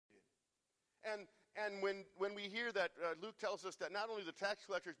And when we hear that Luke tells us that not only the tax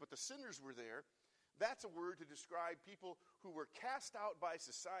collectors but the sinners were there, that's a word to describe people who were cast out by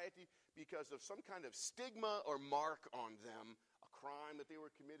society because of some kind of stigma or mark on them, a crime that they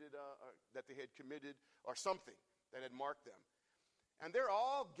had committed, or something that had marked them. And they're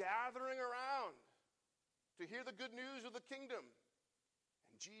all gathering around to hear the good news of the kingdom.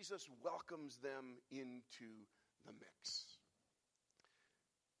 And Jesus welcomes them into the mix.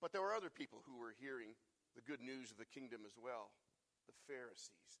 But there were other people who were hearing the good news of the kingdom as well. The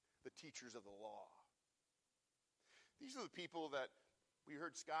Pharisees, the teachers of the law. These are the people that we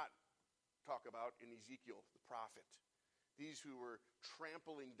heard Scott talk about in Ezekiel, the prophet. These who were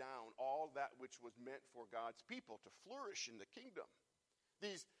trampling down all that which was meant for God's people to flourish in the kingdom.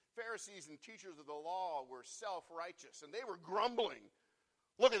 These Pharisees and teachers of the law were self-righteous, and they were grumbling.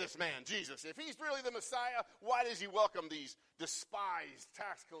 Look at this man, Jesus. If he's really the Messiah, why does he welcome these despised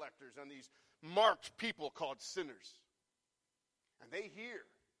tax collectors and these marked people called sinners? And they hear.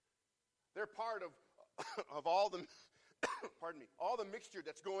 They're part of all the, all the mixture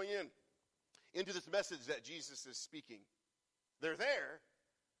that's going into this message that Jesus is speaking. They're there,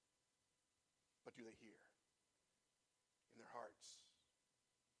 but do they hear? In their hearts.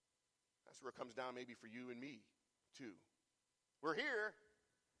 That's where it comes down maybe for you and me, too. We're here,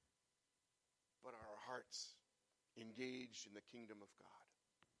 but are our hearts engaged in the kingdom of God?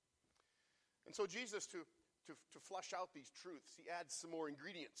 And so Jesus, to flesh out these truths, he adds some more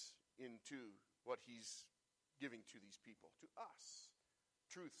ingredients into what he's giving to these people, to us.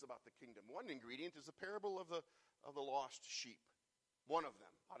 Truths about the kingdom. One ingredient is the parable of the lost sheep. One of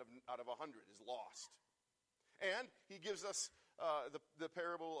them out of 100 is lost. And he gives us the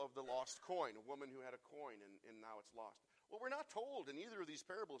parable of the lost coin, a woman who had a coin and now it's lost. What we're not told in either of these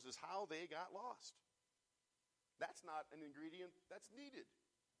parables is how they got lost. That's not an ingredient that's needed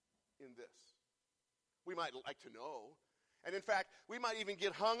in this. We might like to know. And in fact, we might even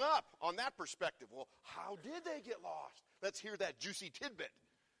get hung up on that perspective. Well, how did they get lost? Let's hear that juicy tidbit.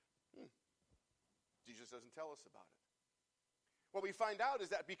 Jesus doesn't tell us about it. What we find out is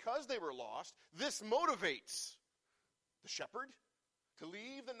that because they were lost, this motivates the shepherd to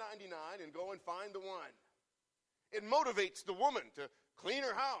leave the 99 and go and find the one. It motivates the woman to clean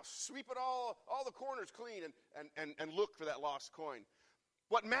her house, sweep it all the corners clean, and look for that lost coin.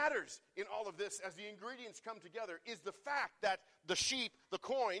 What matters in all of this, as the ingredients come together, is the fact that the sheep, the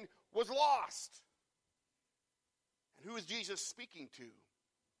coin, was lost. And who is Jesus speaking to?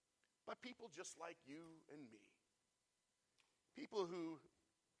 But people just like you and me. People who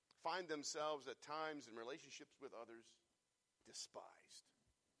find themselves at times in relationships with others despised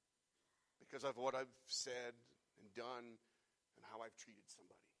because of what I've said and done and how I've treated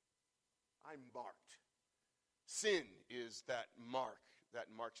somebody. I'm marked. Sin is that mark that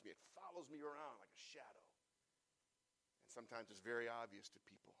marks me. It follows me around like a shadow. And sometimes it's very obvious to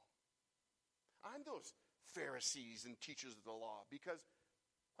people. I'm those Pharisees and teachers of the law because,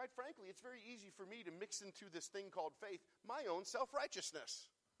 quite frankly, it's very easy for me to mix into this thing called faith my own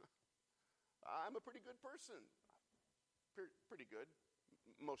self-righteousness. I'm a pretty good person. Pretty good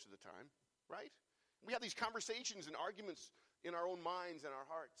most of the time, right? We have these conversations and arguments in our own minds and our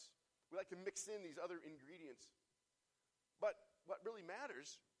hearts. We like to mix in these other ingredients. But what really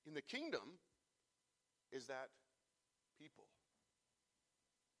matters in the kingdom is that people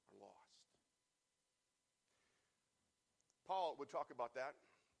are lost. Paul would talk about that.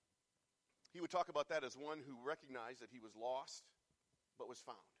 He would talk about that as one who recognized that he was lost but was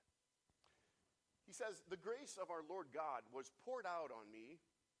found. He says, the grace of our Lord God was poured out on me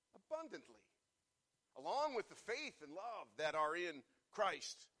abundantly, along with the faith and love that are in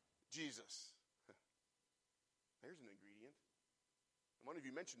Christ Jesus. There's an ingredient. And one of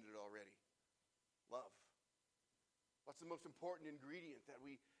you mentioned it already. Love. What's the most important ingredient that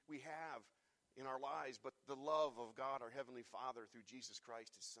we have in our lives but the love of God, our Heavenly Father, through Jesus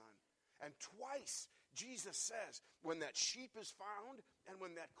Christ, His Son? And twice, Jesus says, when that sheep is found and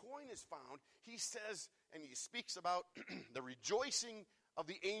when that coin is found, He says, and He speaks about the rejoicing of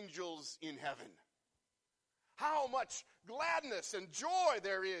the angels in heaven. How much gladness and joy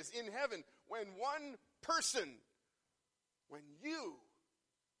there is in heaven when one person, when you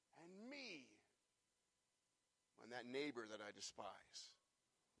and me, when that neighbor that I despise,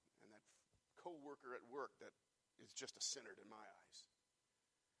 and that co-worker at work that is just a sinner in my eyes,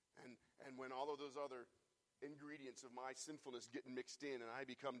 and when all of those other ingredients of my sinfulness get mixed in and I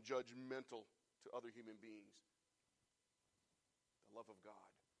become judgmental to other human beings, the love of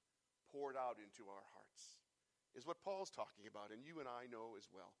God poured out into our hearts is what Paul's talking about, and you and I know as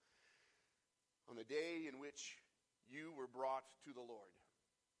well. On the day in which you were brought to the Lord,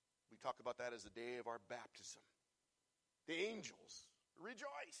 we talk about that as the day of our baptism. The angels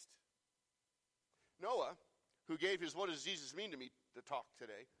rejoiced. Noah, who gave his "What does Jesus mean to me" to talk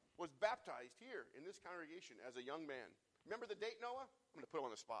today, was baptized here in this congregation as a young man. Remember the date, Noah? I'm going to put him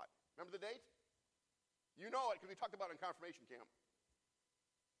on the spot. Remember the date? You know it because we talked about it in confirmation camp.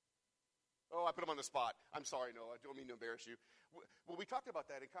 Oh, I put him on the spot. I'm sorry, Noah. I don't mean to embarrass you. Well, we talked about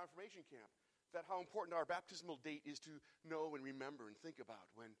that in confirmation camp, that how important our baptismal date is to know and remember and think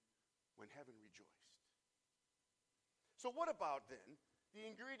about when heaven rejoiced. So what about, then, the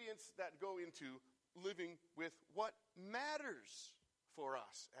ingredients that go into living with what matters for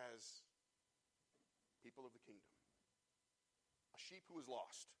us as people of the kingdom? A sheep who was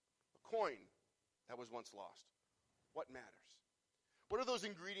lost. A coin that was once lost. What matters? What are those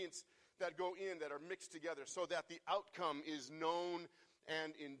ingredients that go in that are mixed together so that the outcome is known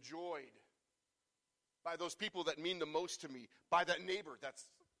and enjoyed by those people that mean the most to me, by that neighbor that's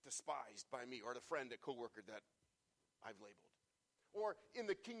despised by me, or the friend, a coworker that I've labeled? Or in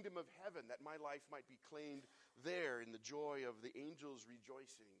the kingdom of heaven, that my life might be claimed there in the joy of the angels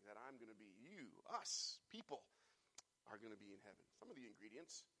rejoicing that I'm going to be, us, people, are going to be in heaven. Some of the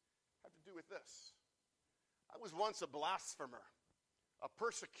ingredients have to do with this. I was once a blasphemer, a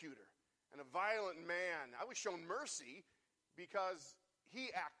persecutor, and a violent man. I was shown mercy because I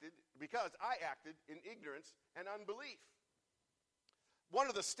acted in ignorance and unbelief. One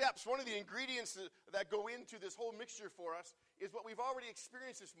of the steps, one of the ingredients that go into this whole mixture for us is what we've already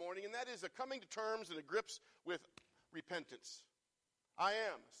experienced this morning, and that is a coming to terms and a grips with repentance. I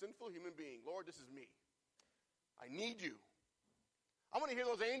am a sinful human being. Lord, this is me. I need you. I want to hear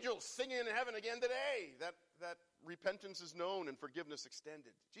those angels singing in heaven again today, that repentance is known and forgiveness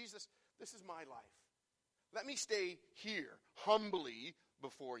extended. Jesus, this is my life. Let me stay here humbly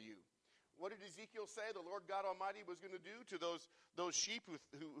before you. What did Ezekiel say the Lord God Almighty was going to do to those sheep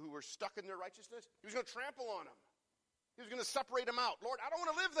who were stuck in their righteousness? He was going to trample on them. He was going to separate them out. Lord, I don't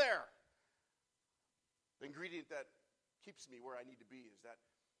want to live there. The ingredient that keeps me where I need to be is that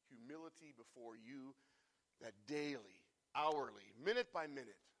humility before you, that daily, hourly, minute by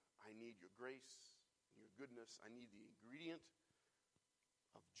minute, I need your grace and your goodness. I need the ingredient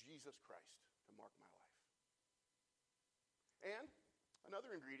of Jesus Christ to mark my life. And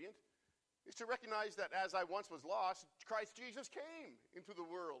another ingredient is to recognize that as I once was lost, Christ Jesus came into the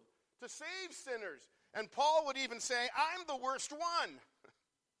world to save sinners. And Paul would even say, I'm the worst one.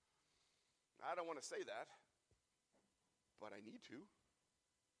 I don't want to say that, but I need to.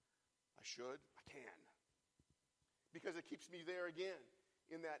 I should. I can. Because it keeps me there again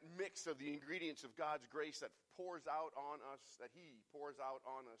in that mix of the ingredients of God's grace that pours out on us, that he pours out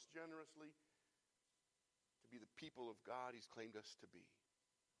on us generously to be the people of God he's claimed us to be.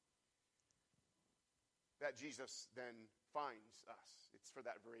 That Jesus then finds us. It's for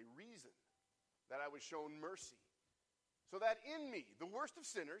that very reason that I was shown mercy, so that in me, the worst of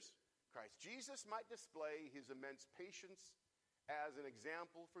sinners, Christ Jesus might display his immense patience as an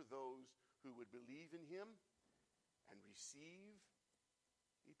example for those who would believe in him and receive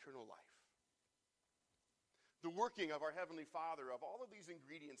eternal life. The working of our Heavenly Father of all of these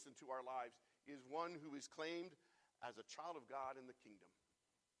ingredients into our lives is one who is claimed as a child of God in the kingdom.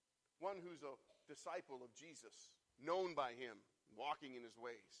 One who's a disciple of Jesus, known by him, walking in his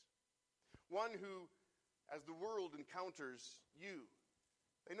ways. One who, as the world encounters you,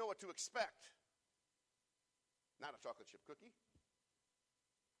 they know what to expect. Not a chocolate chip cookie,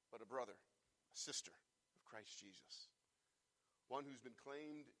 but a brother, a sister of Christ Jesus. One who's been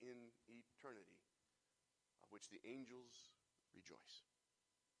claimed in eternity, of which the angels rejoice.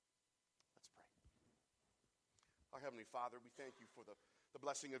 Let's pray. Our Heavenly Father, we thank you for the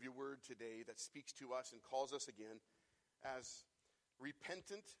blessing of your word today that speaks to us and calls us again as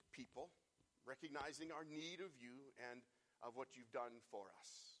repentant people, recognizing our need of you and of what you've done for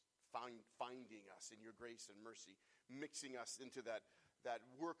us, finding us in your grace and mercy, mixing us into that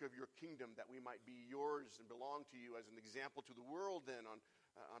work of your kingdom that we might be yours and belong to you as an example to the world then on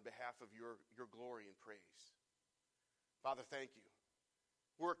behalf of your glory and praise. Father, thank you.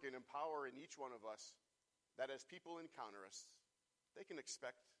 Work and empower in each one of us that as people encounter us, they can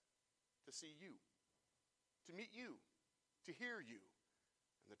expect to see you, to meet you, to hear you,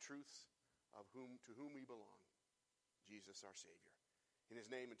 and the truths of to whom we belong, Jesus our Savior. In his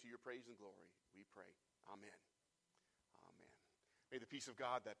name and to your praise and glory, we pray. Amen. Amen. May the peace of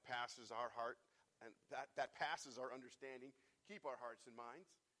God that passes our heart and that passes our understanding keep our hearts and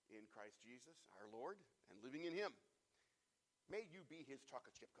minds in Christ Jesus, our Lord, and living in him. May you be his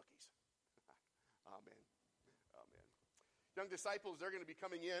chocolate chip cookies. Amen. Amen. Young disciples, they're going to be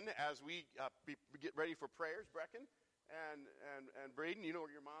coming in as we get ready for prayers, Brecken. and Braden, you know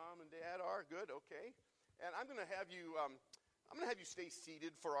where your mom and dad are? Good, okay. And I'm going to have you stay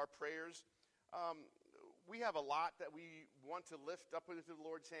seated for our prayers. We have a lot that we want to lift up into the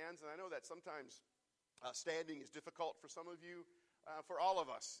Lord's hands, and I know that sometimes standing is difficult for some of you. For all of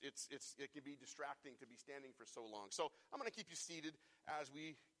us, it can be distracting to be standing for so long. So I'm going to keep you seated as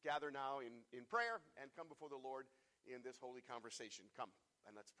we gather now in prayer and come before the Lord in this holy conversation. Come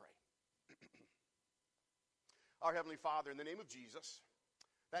and let's pray. Our Heavenly Father, in the name of Jesus,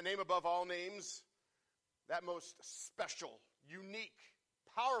 that name above all names, that most special, unique,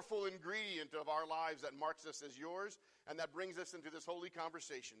 powerful ingredient of our lives that marks us as yours and that brings us into this holy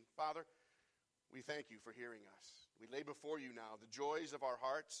conversation. Father, we thank you for hearing us. We lay before you now the joys of our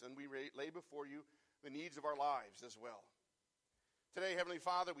hearts, and we lay before you the needs of our lives as well. Today, Heavenly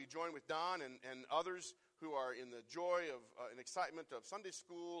Father, we join with Don and others who are in the joy of and excitement of Sunday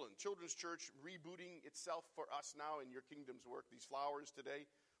school and children's church rebooting itself for us now in your kingdom's work. These flowers today,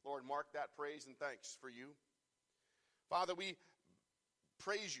 Lord, mark that praise and thanks for you. Father, we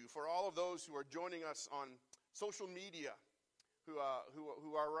praise you for all of those who are joining us on social media, who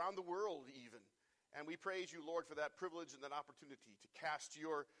are around the world even. And we praise you, Lord, for that privilege and that opportunity to cast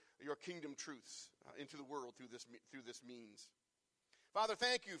your kingdom truths into the world through this means. Father,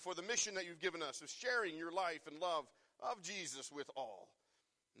 thank you for the mission that you've given us of sharing your life and love of Jesus with all.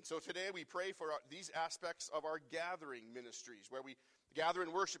 And so today we pray for these aspects of our gathering ministries, where we gather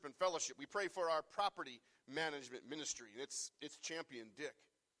in worship and fellowship. We pray for our property management ministry, and its champion, Dick.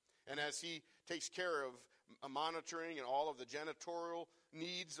 And as he takes care of monitoring and all of the janitorial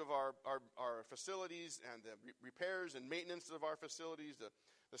needs of our facilities and the repairs and maintenance of our facilities,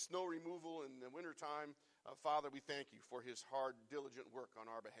 the snow removal in the wintertime, Father, we thank you for his hard, diligent work on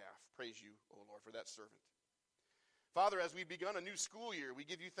our behalf. Praise you, O Lord, for that servant. Father, as we've begun a new school year, we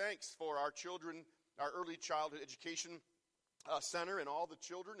give you thanks for our children, our early childhood education center, and all the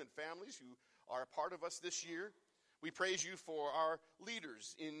children and families who are a part of us this year. We praise you for our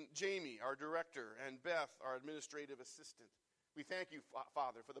leaders in Jamie, our director, and Beth, our administrative assistant. We thank you,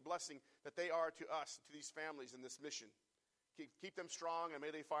 Father, for the blessing that they are to us, to these families in this mission. Keep them strong, and may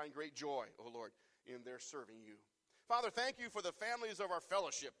they find great joy, O Lord, in their serving you. Father, thank you for the families of our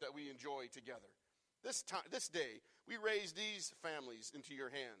fellowship that we enjoy together. This day, we raise these families into your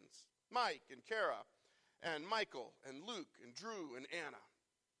hands. Mike and Kara, and Michael, and Luke, and Drew, and Anna.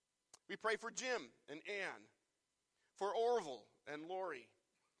 We pray for Jim and Ann, for Orville and Lori,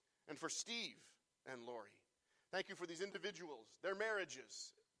 and for Steve and Lori. Thank you for these individuals, their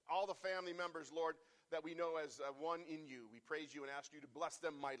marriages, all the family members, Lord, that we know as one in you. We praise you and ask you to bless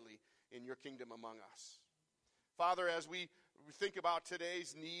them mightily in your kingdom among us. Father, as we think about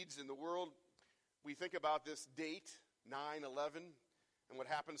today's needs in the world, we think about this date, 9/11, and what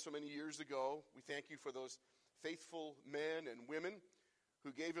happened so many years ago. We thank you for those faithful men and women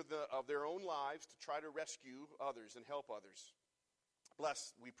who gave of their own lives to try to rescue others and help others.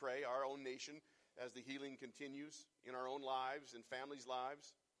 Bless, we pray, our own nation as the healing continues in our own lives and families'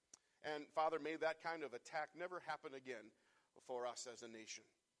 lives. And Father, may that kind of attack never happen again for us as a nation.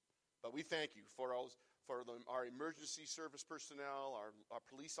 But we thank you for our emergency service personnel, our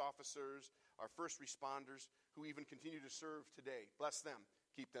police officers, our first responders who even continue to serve today. Bless them.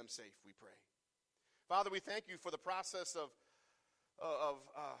 Keep them safe, we pray. Father, we thank you for the process of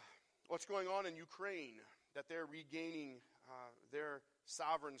what's going on in Ukraine, that they're regaining their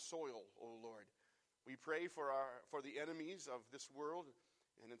sovereign soil, O Lord. We pray for the enemies of this world,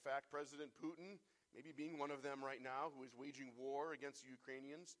 and in fact, President Putin, maybe being one of them right now, who is waging war against the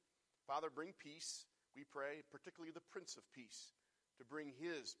Ukrainians. Father, bring peace, we pray, particularly the Prince of Peace, to bring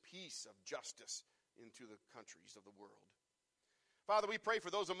his peace of justice into the countries of the world. Father, we pray for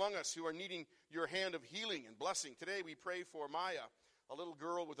those among us who are needing your hand of healing and blessing. Today we pray for Maya, a little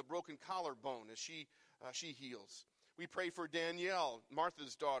girl with a broken collarbone, as she heals. We pray for Danielle,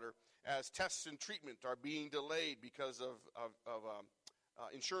 Martha's daughter, as tests and treatment are being delayed because of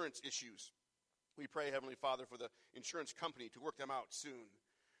insurance issues. We pray, Heavenly Father, for the insurance company to work them out soon.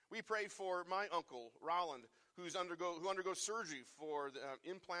 We pray for my uncle, Roland, who undergoes surgery for the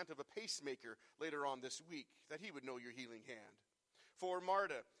implant of a pacemaker later on this week, that he would know your healing hand. For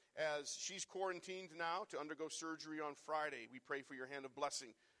Marta, as she's quarantined now to undergo surgery on Friday, we pray for your hand of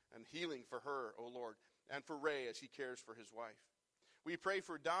blessing and healing for her, O Lord, and for Ray as he cares for his wife. We pray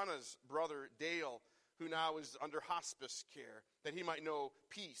for Donna's brother, Dale, who now is under hospice care, that he might know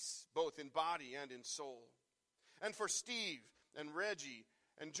peace, both in body and in soul. And for Steve and Reggie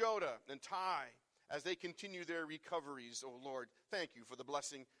and Joda and Ty, as they continue their recoveries, O Lord, thank you for the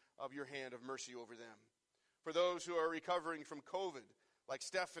blessing of your hand of mercy over them. For those who are recovering from COVID, like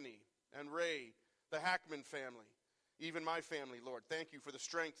Stephanie and Ray, the Hackman family, even my family, Lord. Thank you for the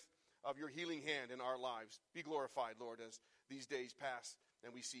strength of your healing hand in our lives. Be glorified, Lord, as these days pass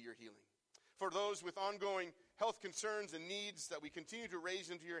and we see your healing. For those with ongoing health concerns and needs that we continue to raise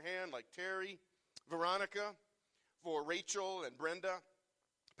into your hand, like Terry, Veronica, for Rachel and Brenda,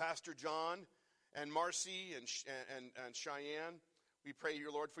 Pastor John, and Marcy and Cheyenne, we pray,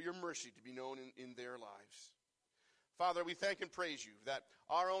 your Lord, for your mercy to be known in their lives. Father, we thank and praise you that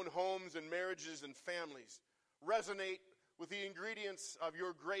our own homes and marriages and families resonate with the ingredients of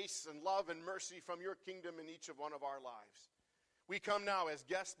your grace and love and mercy from your kingdom in each of one of our lives. We come now as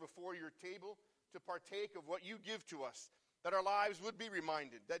guests before your table to partake of what you give to us, that our lives would be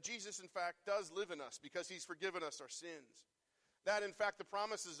reminded that Jesus, in fact, does live in us because he's forgiven us our sins. That, in fact, the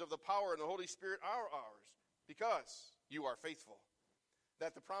promises of the power and the Holy Spirit are ours because you are faithful.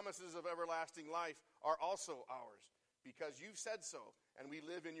 That the promises of everlasting life are also ours because you've said so, and we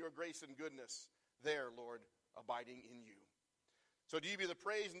live in your grace and goodness there, Lord, abiding in you. So to you be the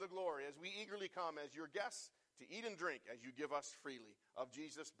praise and the glory as we eagerly come as your guests to eat and drink as you give us freely of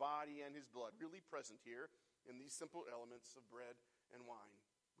Jesus' body and his blood, really present here in these simple elements of bread and wine.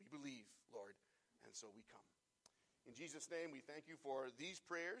 We believe, Lord, and so we come. In Jesus' name, we thank you for these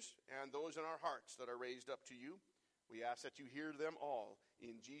prayers and those in our hearts that are raised up to you. We ask that you hear them all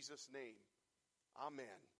in Jesus' name. Amen.